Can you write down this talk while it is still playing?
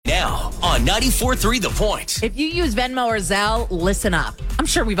on 94.3 The Point. If you use Venmo or Zelle, listen up. I'm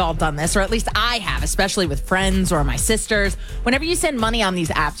sure we've all done this, or at least I have, especially with friends or my sisters. Whenever you send money on these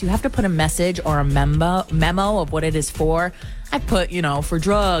apps, you have to put a message or a memo of what it is for. I put, for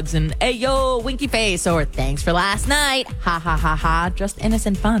drugs and, hey, yo, winky face, or thanks for last night. Ha, ha, ha, ha. Just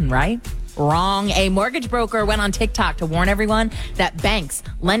innocent fun, right? Wrong. A mortgage broker went on TikTok to warn everyone that banks,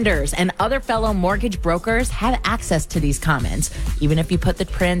 lenders, and other fellow mortgage brokers have access to these comments, even if you put the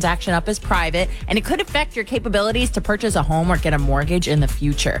transaction up as private, and it could affect your capabilities to purchase a home or get a mortgage in the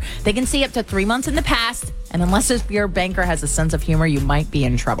future. They can see up to 3 months in the past, and unless your banker has a sense of humor, you might be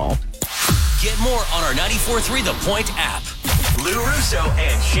in trouble. Get more on our 94.3 The Point app. Lou Russo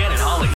and Shannon Holly.